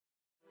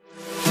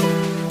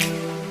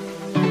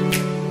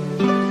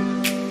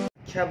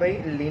अच्छा भाई,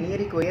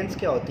 linear equations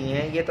क्या होती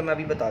हैं ये तो मैं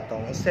अभी बताता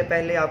हूँ। उससे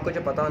पहले आपको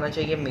जो पता होना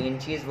चाहिए मेन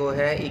चीज़ वो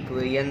है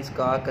इक्वेशंस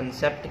का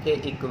कंसेप्ट के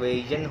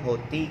इक्वेशन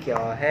होती क्या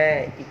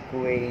है।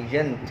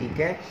 इक्वेशन, ठीक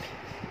है।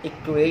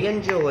 इक्वेशन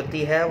जो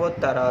होती है वो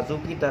तराजू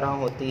की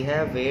तरह होती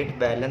है, वेट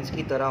बैलेंस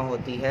की तरह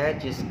होती है,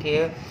 जिसके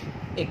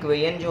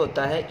इक्वेशन जो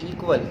होता है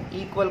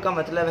इक्वल का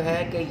मतलब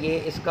है कि ये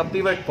इसका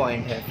पिवट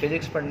पॉइंट है।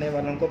 फिजिक्स पढ़ने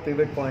वालों को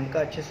पिवट पॉइंट का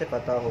अच्छे से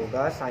पता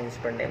होगा, साइंस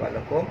पढ़ने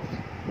वालों को।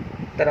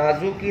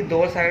 तराजू की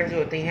दो साइड्स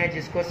होती हैं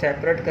जिसको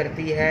सेपरेट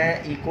करती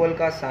है इक्वल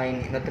का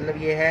साइन।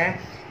 मतलब ये है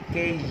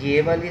कि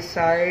ये वाली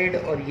साइड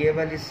और ये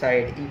वाली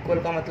साइड इक्वल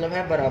का मतलब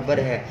है बराबर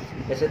है।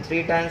 जैसे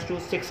 3 टाइम्स 2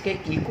 6 के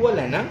इक्वल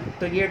है ना,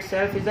 तो ये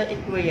इटसेल्फ इज अ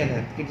इक्वेशन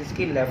है कि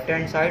जिसकी left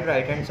hand side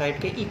right hand side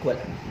के इक्वल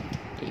है,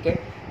 ठीक है।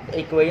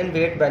 इक्वेशन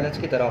वेट बैलेंस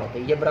की तरह होती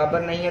है। ये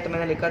बराबर नहीं है तो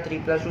मैंने लिखा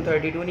 3 + 2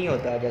 32 नहीं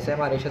होता। जैसे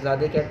हमारे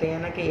शहजादे कहते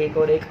हैं ना कि 1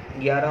 और 1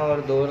 11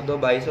 और 2 और 2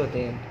 22 होते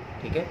हैं,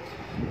 ठीक है।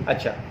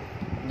 अच्छा,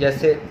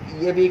 जैसे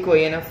ये भी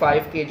कोई है ना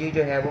 5 kg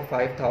जो है वो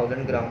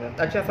 5000 ग्राम है।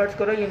 अच्छा, फर्ज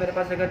करो ये मेरे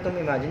पास, अगर तुम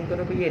इमेजिन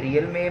करो कि ये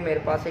रियल में मेरे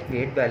पास एक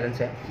वेट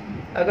बैलेंस है।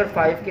 अगर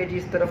 5 kg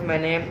इस तरफ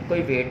मैंने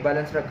कोई वेट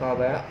बैलेंस रखा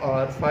हुआ है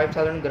और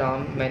 5000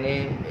 ग्राम मैंने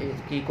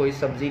इसकी कोई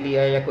सब्ज़ी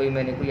लिया है या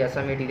मैंने कोई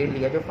ऐसा मटेरियल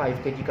लिया जो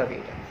 5 kg का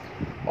वेट है।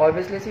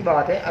 ऑब्वियसली सी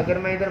बात है, अगर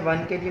मैं इधर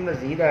 1 kg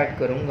मज़ीद ऐड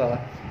करूँगा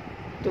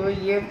तो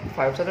ये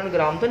 5000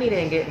 ग्राम तो नहीं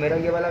रहेंगे, मेरा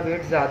ये वाला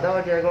वेट ज़्यादा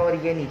हो जाएगा और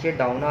ये नीचे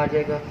डाउन आ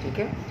जाएगा, ठीक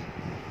है।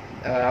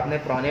 आपने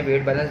पुराने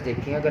वेट बैलेंस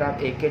देखे हैं, अगर आप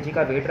 1 kg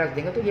का वेट रख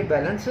देंगे तो ये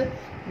बैलेंस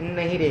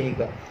नहीं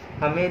रहेगा।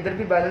 हमें इधर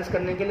भी बैलेंस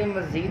करने के लिए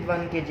मज़ीद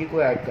 1 kg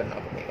को ऐड करना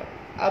पड़ेगा,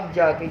 अब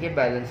जाके ये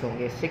बैलेंस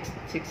होंगे।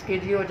 6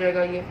 kg हो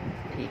जाएगा ये,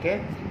 ठीक है,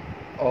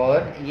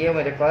 और ये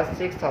मेरे पास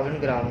 6000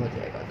 ग्राम हो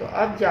जाएगा, तो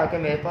अब जाके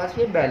मेरे पास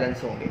ये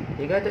बैलेंस होंगे,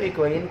 ठीक है। तो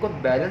इक्वेशन को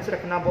बैलेंस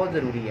रखना बहुत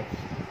ज़रूरी है।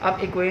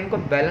 अब इक्वेशन को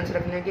बैलेंस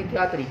रखने के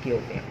क्या तरीके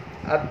होते हैं,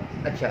 अब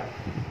अच्छा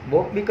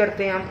वो भी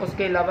करते हैं हम।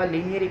 उसके अलावा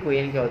लीनियर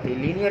इक्वेशन क्या होती है?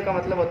 लीनियर का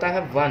मतलब होता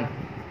है 1,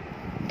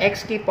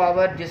 x की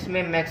पावर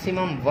जिसमें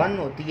मैक्सिमम 1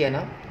 होती है ना,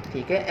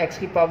 ठीक है। x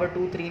की पावर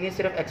 2 3 नहीं,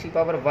 सिर्फ x की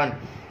पावर 1।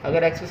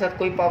 अगर x के साथ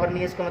कोई पावर नहीं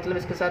है इसका मतलब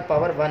इसके साथ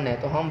पावर 1 है,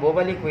 तो हम वो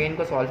वाली इक्वेशन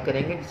को सॉल्व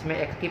करेंगे जिसमें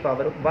x की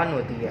पावर 1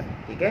 होती है,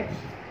 ठीक है।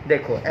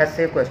 देखो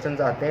ऐसे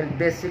क्वेश्चंस आते हैं।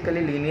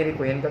 बेसिकली लीनियर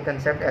इक्वेशन का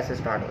कंसेप्ट ऐसे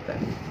स्टार्ट होता है।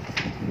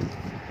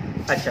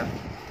 अच्छा,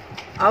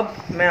 अब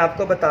मैं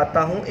आपको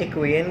बताता हूँ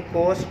इक्वेशन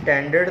को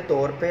स्टैंडर्ड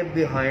तौर पे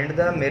बिहाइंड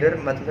द मिरर,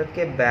 मतलब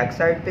कि बैक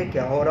साइड पे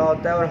क्या हो रहा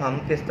होता है और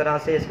हम किस तरह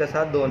से इसके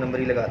साथ 2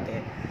 नंबरी लगाते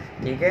हैं,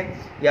 ठीक है,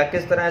 या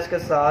किस तरह इसके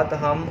साथ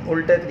हम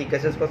उल्टे तरीके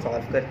से इसको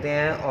सॉल्व करते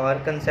हैं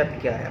और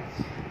कंसेप्ट क्या है।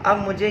 अब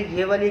मुझे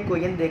ये वाली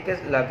इक्वेशन देख के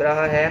लग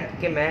रहा है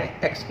कि मैं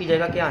x की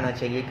जगह क्या आना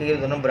चाहिए कि ये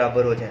दोनों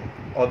बराबर हो जाएं।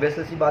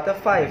 ऑब्वियसली सी बात है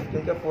 5,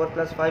 क्योंकि 4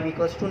 + 5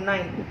 =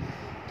 9,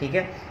 ठीक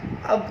है।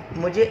 अब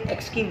मुझे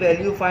x की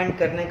वैल्यू फाइंड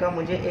करने का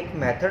मुझे एक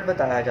मेथड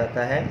बताया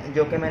जाता है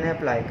जो कि मैंने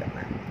अप्लाई करना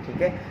है,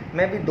 ठीक है।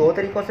 मैं भी 2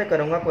 तरीक़ों से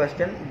करूँगा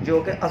क्वेश्चन,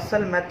 जो कि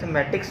असल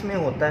मैथमेटिक्स में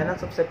होता है ना।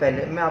 सबसे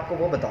पहले मैं आपको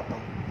वो बताता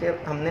हूँ कि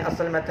हमने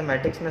असल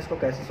मैथमेटिक्स में इसको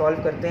कैसे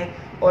सॉल्व करते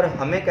हैं और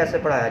हमें कैसे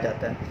पढ़ाया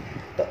जाता है।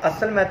 तो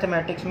असल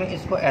मैथमेटिक्स में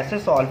इसको ऐसे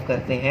सॉल्व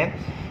करते हैं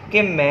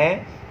कि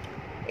मैं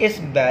इस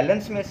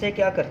बैलेंस में से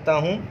क्या करता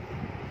हूँ,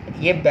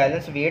 ये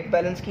बैलेंस वेट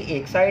बैलेंस की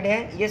एक साइड है,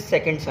 ये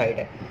सेकंड साइड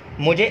है।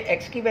 मुझे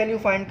x की वैल्यू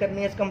फाइंड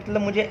करनी है, इसका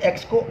मतलब मुझे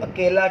x को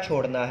अकेला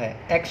छोड़ना है,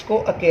 x को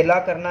अकेला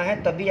करना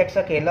है, तभी x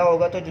अकेला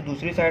होगा तो जो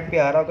दूसरी साइड पे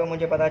आ रहा होगा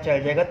मुझे पता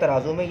चल जाएगा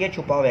तराजू में ये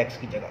छुपा हुआ x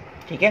की जगह,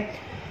 ठीक है।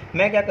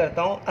 मैं क्या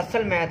करता हूँ,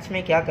 असल मैथ्स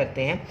में क्या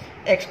करते हैं,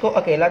 x को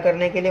अकेला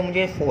करने के लिए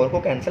मुझे 4 को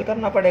कैंसिल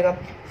करना पड़ेगा,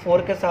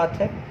 4 के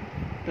साथ है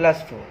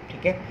 +4,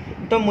 ठीक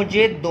है। तो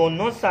मुझे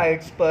दोनों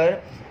साइड्स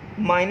पर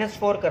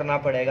 -4 करना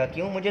पड़ेगा,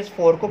 क्यों? मुझे इस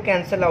 4 को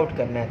कैंसिल आउट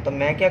करना है। तो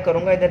मैं क्या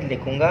करूँगा, इधर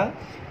लिखूँगा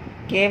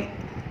कि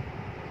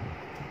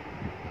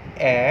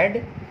ऐड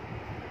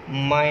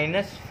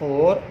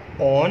 -4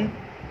 ऑन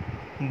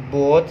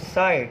बोथ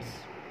साइड्स,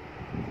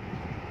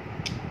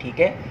 ठीक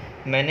है।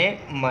 मैंने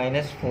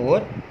 -4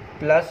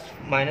 प्लस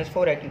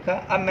 -4 ऐड लिखा।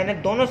 अब मैंने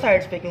दोनों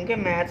साइड्स पे, क्योंकि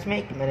मैथ्स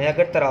में मैंने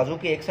अगर तराजू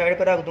की एक साइड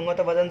पे रख दूंगा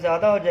तो वजन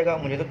ज़्यादा हो जाएगा,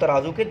 मुझे तो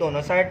तराजू के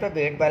दोनों साइड पे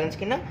वेट बैलेंस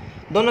की ना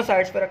दोनों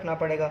साइड्स पे रखना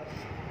पड़ेगा।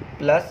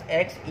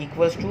 +x =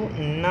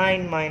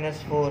 9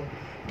 - 4,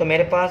 तो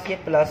मेरे पास ये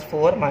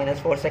 +4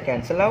 -4 से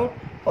कैंसिल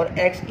आउट और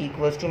x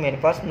 = मेरे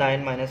पास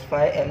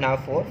 9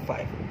 - 4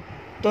 5।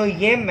 तो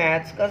ये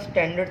मैथ्स का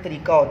स्टैंडर्ड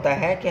तरीका होता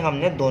है कि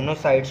हमने दोनों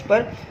साइड्स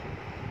पर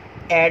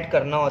ऐड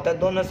करना होता है,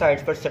 दोनों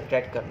साइड्स पर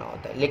सब्ट्रैक्ट करना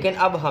होता है। लेकिन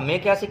अब हमें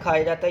क्या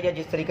सिखाया जाता है या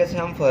जिस तरीके से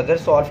हम फर्दर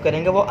सॉल्व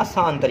करेंगे वो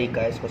आसान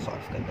तरीका है इसको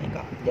सॉल्व करने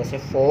का। जैसे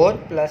 4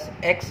 +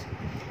 x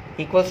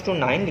 =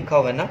 9 लिखा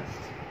हुआ है ना।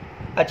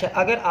 अच्छा,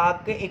 अगर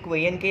आपके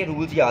इक्वेशन के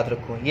रूल्स याद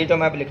रखो, ये जो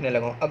मैं अब लिखने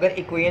लगा हूँ, अगर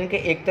इक्वेशन के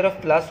एक तरफ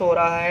प्लस हो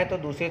रहा है तो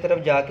दूसरी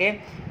तरफ जाके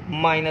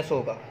माइनस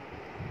होगा।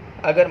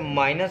 अगर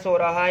माइनस हो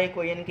रहा है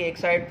इक्वेशन के एक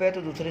साइड पे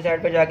तो दूसरी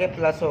साइड पे जाके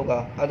प्लस होगा।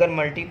 अगर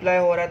मल्टीप्लाई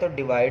हो रहा है तो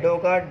डिवाइड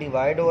होगा,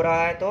 डिवाइड हो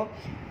रहा है तो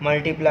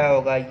मल्टीप्लाई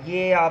होगा।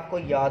 ये आपको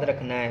याद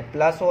रखना है।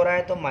 प्लस हो रहा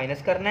है तो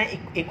माइनस करना है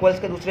इक्वल्स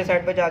के दूसरे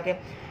साइड पे जाके,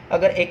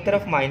 अगर एक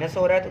तरफ माइनस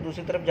हो रहा है तो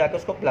दूसरी तरफ जाकर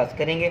उसको प्लस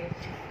करेंगे,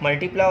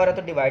 मल्टीप्लाई हो रहा है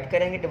तो डिवाइड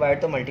करेंगे,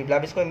 डिवाइड तो मल्टीप्लाई,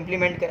 अब इसको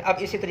इम्प्लीमेंट करें। अब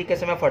इसी तरीके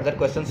से मैं फर्दर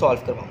क्वेश्चन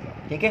सॉल्व करवाऊंगा,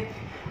 ठीक है।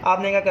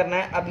 आपने क्या करना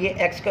है, अब ये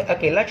x का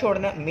अकेला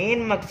छोड़ना है,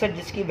 मेन मकसद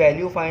जिसकी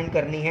वैल्यू फाइंड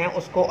करनी है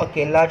उसको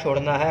अकेला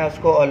छोड़ना है,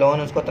 उसको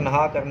अलोन, उसको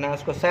तनहा करना है,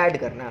 उसको सैड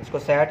करना है, उसको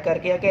सैड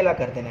करके अकेला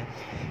कर देना है।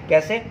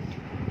 कैसे,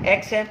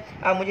 x है,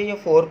 अब मुझे ये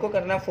 4 को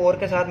करना है, 4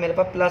 के साथ मेरे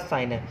पास प्लस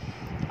साइन है,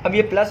 अब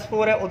ये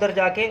 +4 है, उधर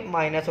जाके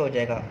माइनस हो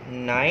जाएगा,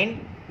 9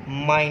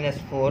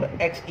 -4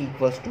 x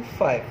 =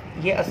 5।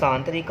 ये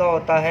आसान तरीका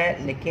होता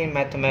है, लेकिन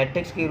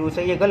मैथमेटिक्स की रूह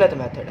से ये गलत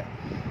मेथड है,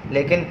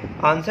 लेकिन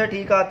आंसर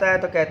ठीक आता है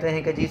तो कहते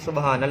हैं कि जी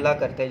सुबहान अल्लाह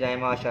करते जाएं,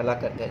 माशाल्लाह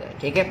करते जाएं,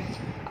 ठीक है।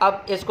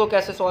 अब इसको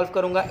कैसे सॉल्व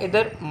करूँगा,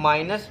 इधर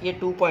माइनस ये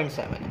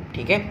 2.7 है,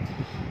 ठीक है,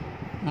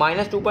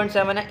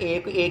 -2.7 है,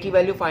 ए की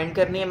वैल्यू फाइंड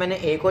करनी है, मैंने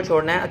ए को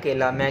छोड़ना है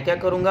अकेला। मैं क्या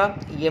करूँगा,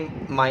 ये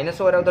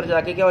माइनस हो रहा है, उधर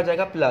जाके क्या हो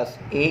जाएगा प्लस,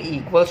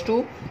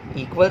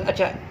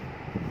 अच्छा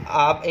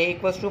आप a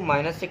 =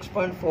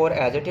 -6.4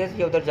 एज इट इज़,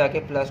 ये उधर जाके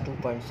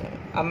 +2.7।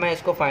 अब मैं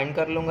इसको फाइंड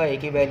कर लूँगा ए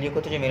की वैल्यू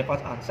को, तो जो मेरे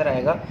पास आंसर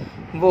आएगा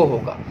वो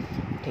होगा,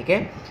 ठीक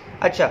है।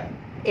 अच्छा,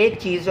 एक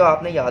चीज़ जो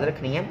आपने याद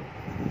रखनी है,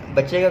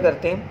 बच्चे क्या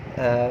करते हैं,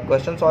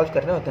 क्वेश्चन सॉल्व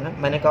करने होते हैं ना,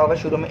 मैंने कहा होगा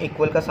शुरू में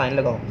इक्वल का साइन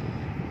लगाओ,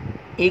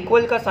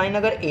 इक्वल का साइन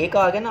अगर ए का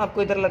आ गया ना,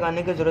 आपको इधर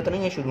लगाने की ज़रूरत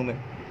नहीं है शुरू में,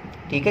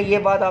 ठीक है। ये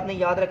बात आपने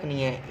याद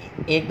रखनी है,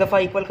 एक दफ़ा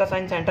इक्वल का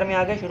साइन सेंटर में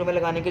आ गया, शुरू में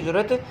लगाने की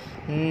ज़रूरत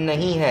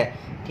नहीं है,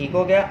 ठीक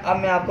हो गया। अब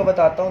मैं आपको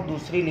बताता हूँ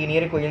दूसरी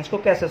लीनियर इक्वेशंस को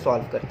कैसे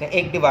सॉल्व करते हैं।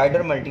 एक डिवाइड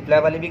और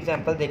मल्टीप्लाई वाली भी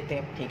एग्जांपल देखते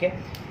हैं, ठीक है।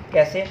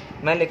 कैसे,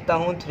 मैं लिखता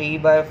हूँ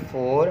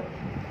 3/4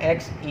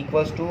 x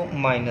 =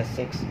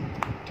 -6,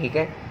 ठीक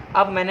है।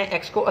 अब मैंने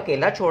x को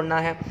अकेला छोड़ना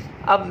है,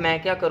 अब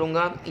मैं क्या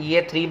करूँगा,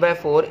 ये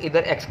 3/4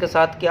 इधर x के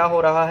साथ क्या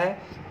हो रहा है,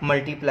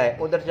 मल्टीप्लाई,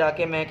 उधर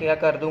जाके मैं क्या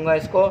कर दूँगा,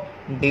 इसको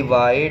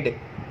डिवाइड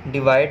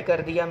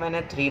कर दिया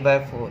मैंने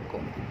 3/4 को,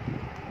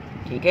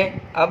 ठीक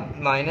है। अब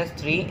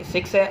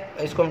 -6 है,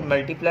 इसको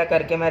मल्टीप्लाई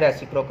करके मैं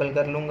रेसिप्रोकल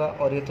कर लूँगा,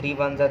 और ये 3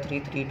 1 3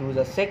 3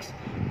 2 6,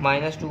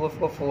 -2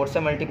 को 4 से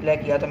मल्टीप्लाई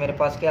किया तो मेरे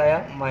पास क्या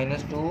आया,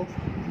 -2/1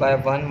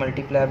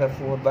 ×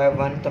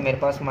 4/1, तो मेरे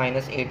पास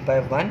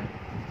 -8/1,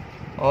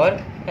 और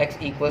x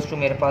 =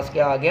 मेरे पास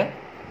क्या आ गया,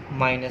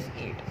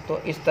 -8।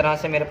 तो इस तरह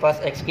से मेरे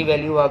पास x की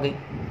वैल्यू आ गई,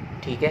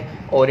 ठीक है।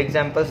 और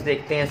एग्जांपल्स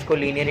देखते हैं, इसको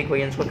लीनियर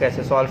इक्वेशंस को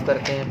कैसे सॉल्व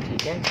करते हैं,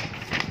 ठीक है।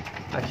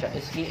 अच्छा,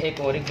 इसकी एक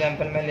और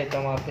एग्जांपल मैं लेता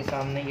हूँ आपके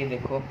सामने, ये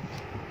देखो,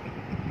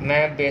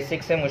 मैं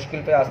बेसिक से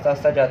मुश्किल पे आस्ता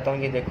आस्ता जाता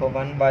हूँ। ये देखो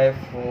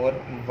 1/4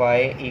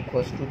 y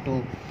 =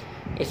 2,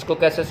 इसको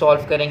कैसे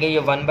सॉल्व करेंगे। ये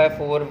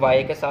 1/4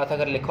 y के साथ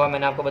अगर लिखा हुआ,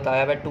 मैंने आपको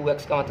बताया है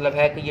 2x का मतलब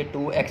है कि ये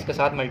 2x के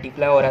साथ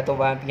मल्टीप्लाई हो रहा है, तो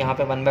यहाँ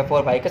पे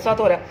 1/4 y के साथ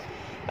हो रहा है।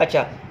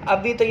 अच्छा,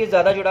 अभी तो ये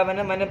ज़्यादा जुड़ा हुआ है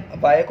ना, मैंने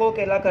y को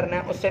अकेला करना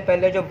है, उससे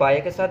पहले जो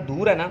y के साथ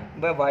दूर है ना,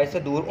 वह y से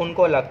दूर,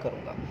 उनको अलग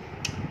करूँगा।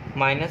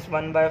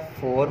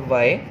 -1/4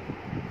 y,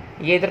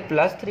 ये इधर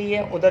 +3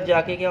 है, उधर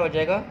जाके क्या हो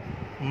जाएगा,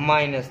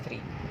 -3,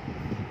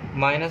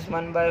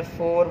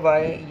 -1/4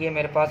 y, ये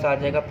मेरे पास आ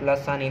जाएगा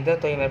प्लस साइन इधर,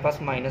 तो ये मेरे पास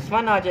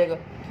 -1 आ जाएगा,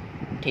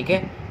 ठीक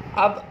है।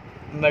 अब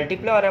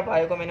मल्टीप्लाई हो रहा है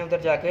y को, मैंने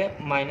उधर जाके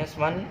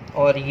 -1,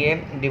 और ये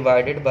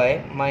डिवाइडेड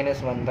बाय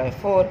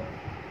 -1/4,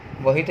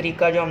 वही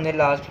तरीका जो हमने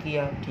लास्ट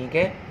किया, ठीक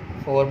है।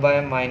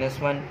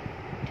 4/-1,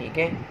 ठीक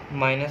है,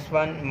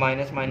 -1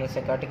 माइनस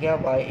से कट गया,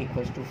 y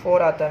 =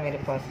 4 आता है मेरे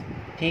पास,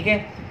 ठीक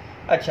है।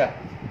 अच्छा,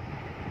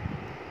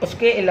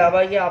 उसके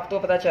अलावा ये आपको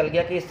पता चल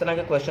गया कि इस तरह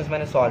के क्वेश्चंस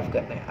मैंने सॉल्व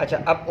करने हैं। अच्छा,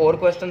 अब और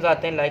क्वेश्चंस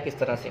आते हैं लाइक इस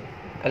तरह से,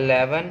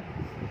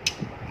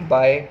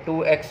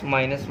 11/2x -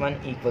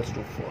 1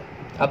 = 4।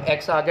 अब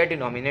x आ गया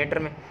डिनोमिनेटर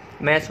में,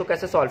 मैं इसको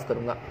कैसे सॉल्व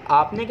करूँगा।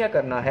 आपने क्या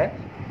करना है,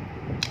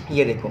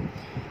 ये देखो,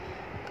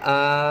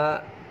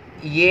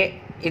 ये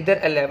इधर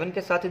 11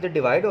 के साथ इधर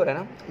डिवाइड हो रहा है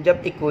ना,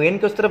 जब इक्वेशन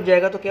के उस तरफ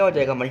जाएगा तो क्या हो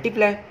जाएगा,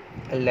 मल्टीप्लाई।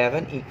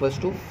 11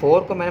 =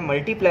 4 को मैंने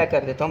मल्टीप्लाई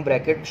कर देता हूँ,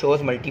 ब्रैकेट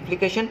शोज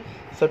मल्टीप्लिकेशन,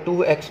 सो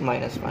 2x -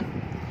 1।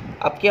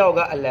 अब क्या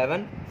होगा,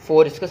 11,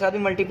 4 इसके साथ भी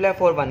मल्टीप्लाई,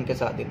 4 1 के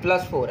साथ भी,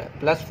 +4 है,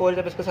 +4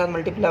 जब इसके साथ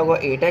मल्टीप्लाई होगा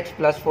 8x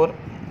 + 4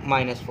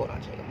 -4 आ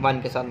जाएगा,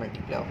 1 के साथ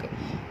मल्टीप्लाई होकर।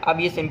 अब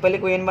ये सिंपल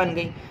इक्वेशन बन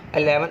गई।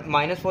 11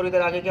 -4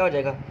 इधर आगे क्या हो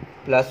जाएगा,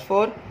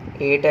 +4,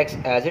 8x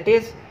as it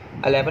is,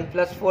 11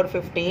 + 4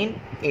 15,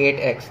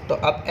 8x। तो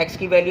अब x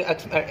की वैल्यू,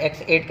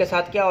 x 8 के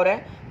साथ क्या हो रहा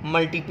है,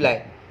 मल्टीप्लाई,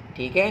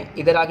 ठीक है।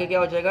 इधर आगे क्या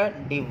हो जाएगा,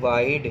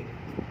 डिवाइड,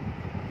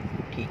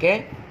 ठीक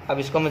है। अब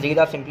इसको मज़ीद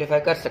आप सिंप्लीफाई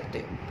कर सकते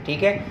हो,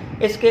 ठीक है।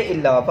 इसके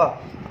अलावा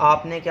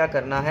आपने क्या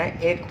करना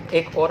है,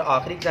 एक और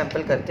आखिरी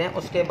एग्जांपल करते हैं,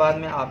 उसके बाद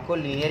मैं आपको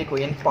लीनियर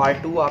इक्वेशन पार्ट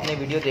 2 आपने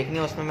वीडियो देखनी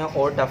है, उसमें मैं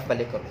और टफ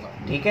वाले करूँगा,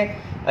 ठीक है।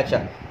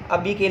 अच्छा,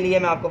 अभी के लिए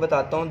मैं आपको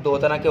बताता हूँ, 2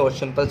 तरह के और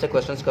सिंपल से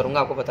क्वेश्चंस करूँगा,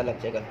 आपको पता लग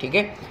जाएगा, ठीक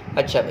है।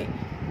 अच्छा भाई,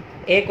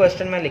 एक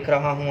क्वेश्चन मैं लिख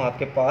रहा हूँ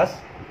आपके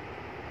पास,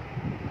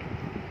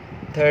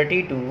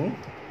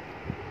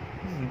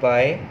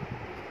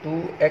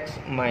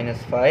 32/2x -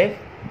 5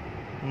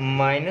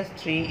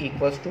 -3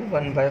 =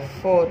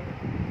 1/4।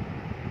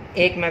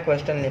 एक मैं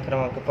क्वेश्चन लिख रहा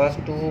हूँ आपके पास,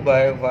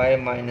 2/y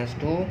 -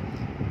 2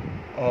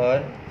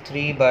 और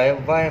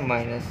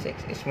 3/y -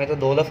 6। इसमें तो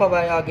 2 दफ़ा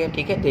y आ गया,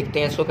 ठीक है। देखते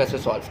हैं इसको कैसे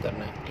सॉल्व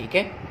करना है, ठीक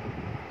है।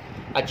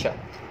 अच्छा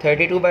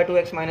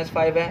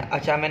 32/2x-5 है।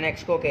 अच्छा मैंने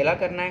x को अकेला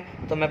करना है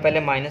तो मैं पहले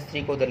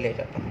 -3 को उधर ले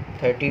जाता हूँ।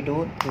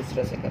 32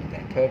 दूसरे से करते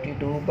हैं।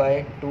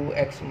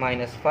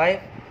 32/2x-5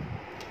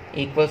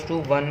 equals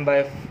to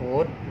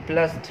 1/4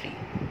 + 3।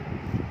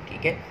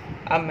 ठीक है,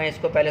 अब मैं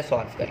इसको पहले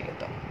सॉल्व कर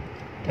लेता हूँ।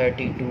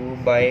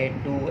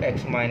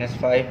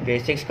 32/2x-5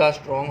 बेसिक्स का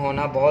स्ट्रॉन्ग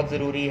होना बहुत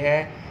ज़रूरी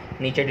है।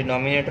 नीचे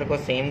डिनोमिनेटर को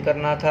सेम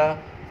करना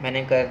था,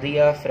 मैंने कर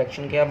दिया।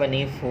 फ्रैक्शन क्या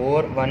बनी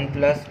 4, 1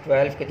 +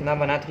 12 कितना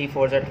बना 3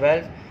 4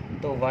 12,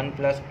 तो 1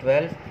 +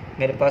 12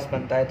 मेरे पास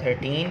बनता है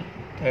 13।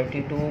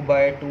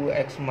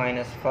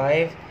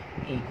 32/2x-5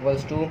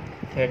 equals to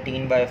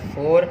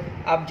 13/4।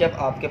 अब जब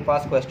आपके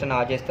पास क्वेश्चन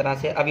आ जाए इस तरह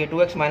से, अब ये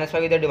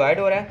 2x-5 इधर डिवाइड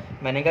हो रहा है,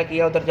 मैंने क्या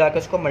किया उधर जाकर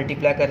उसको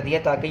मल्टीप्लाई कर दिया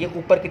ताकि ये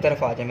ऊपर की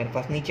तरफ आ जाए मेरे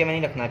पास, नीचे में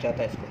नहीं रखना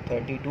चाहता इसको।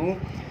 32।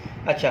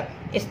 अच्छा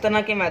इस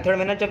तरह के मेथड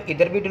में ना जब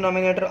इधर भी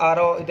डिनोमिनेटर आ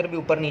रहा हो इधर भी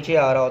ऊपर नीचे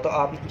आ रहा हो, तो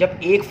आप जब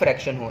एक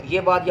फ्रैक्शन हो,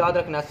 ये बात याद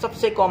रखना,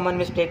 सबसे कॉमन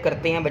मिस्टेक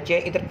करते हैं बच्चे,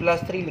 इधर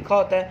 +3 लिखा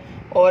होता है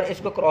और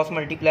इसको क्रॉस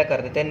मल्टीप्लाई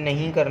कर देते हैं।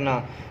 नहीं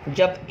करना।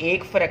 जब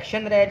एक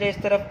फ्रैक्शन रह जाए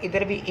इस तरफ,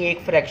 इधर भी एक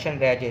फ्रैक्शन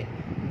रह जाए,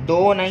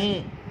 दो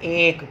नहीं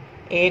एक,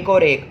 एक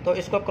और एक, तो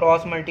इसको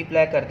क्रॉस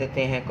मल्टीप्लाई कर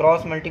देते हैं।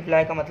 क्रॉस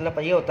मल्टीप्लाई का मतलब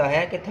ये होता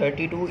है कि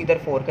 32 इधर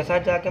 4 के साथ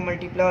जाके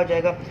मल्टीप्लाई हो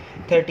जाएगा,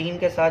 13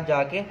 के साथ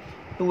जाके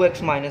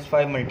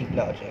 2x-5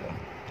 मल्टीप्लाई हो जाएगा।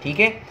 ठीक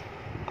है,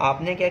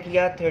 आपने क्या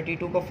किया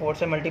 32 को 4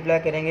 से मल्टीप्लाई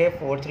करेंगे,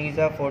 4 3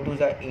 ज़ा 4 2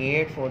 ज़ा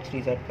 8, 4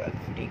 3 ज़ा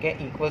 12। ठीक है,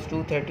 इक्वल्स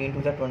टू 13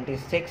 2 ज़ा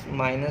 26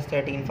 माइनस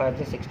 13 5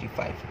 ज़ा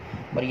 65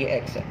 और ये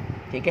x है।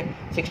 ठीक है,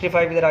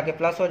 65 इधर आके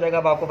प्लस हो जाएगा।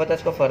 अब आपको पता है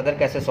इसको फर्दर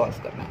कैसे सॉल्व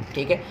करना है।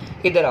 ठीक है,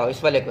 इधर आओ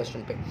इस वाले क्वेश्चन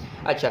पे।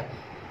 अच्छा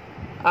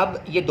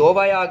अब ये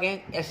 2y आ गए,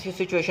 ऐसी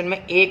सिचुएशन में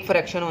एक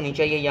फ्रैक्शन होनी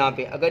चाहिए यहाँ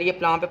पे। अगर ये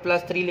यहाँ पे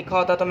 +3 लिखा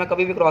होता तो मैं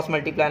कभी भी क्रॉस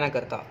मल्टीप्लाई ना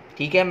करता।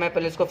 ठीक है, मैं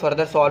पहले इसको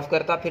फर्दर सॉल्व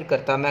करता फिर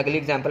करता, मैं अगली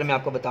एग्जांपल में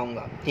आपको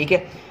बताऊंगा। ठीक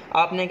है,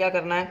 आपने क्या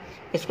करना है,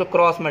 इसको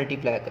क्रॉस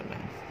मल्टीप्लाई करना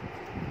है।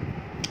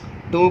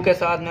 2 के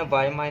साथ मैं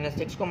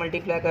y-6 को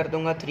मल्टीप्लाई कर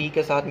दूंगा, 3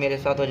 के साथ मेरे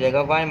साथ हो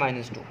जाएगा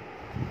y-2।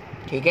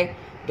 ठीक है,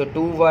 तो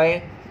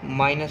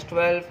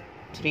 2y-12,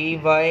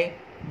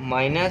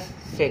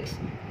 3y-6,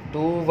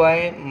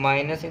 2y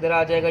माइनस इधर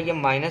आ जाएगा, ये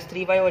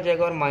 -3y हो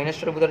जाएगा और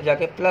 -12 उधर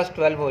जाके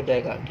 +12 हो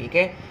जाएगा। ठीक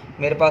है,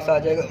 मेरे पास आ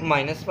जाएगा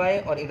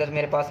 -y और इधर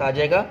मेरे पास आ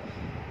जाएगा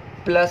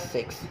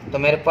 +6, तो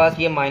मेरे पास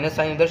ये माइनस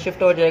साइन उधर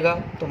शिफ्ट हो जाएगा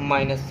तो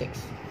 -6।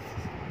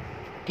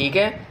 ठीक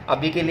है,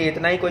 अभी के लिए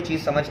इतना ही। कोई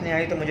चीज़ समझ नहीं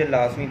आई तो मुझे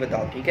लाजमी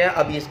बताओ। ठीक है,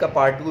 अभी इसका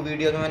पार्ट 2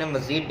 वीडियो में मैंने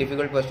मज़ीद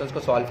डिफ़िकल्ट क्वेश्चंस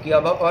को सॉल्व किया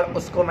हुआ और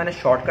उसको मैंने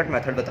शॉर्टकट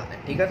मेथड बताना है।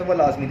 ठीक है, तो वो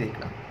लाजमी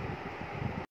देखना।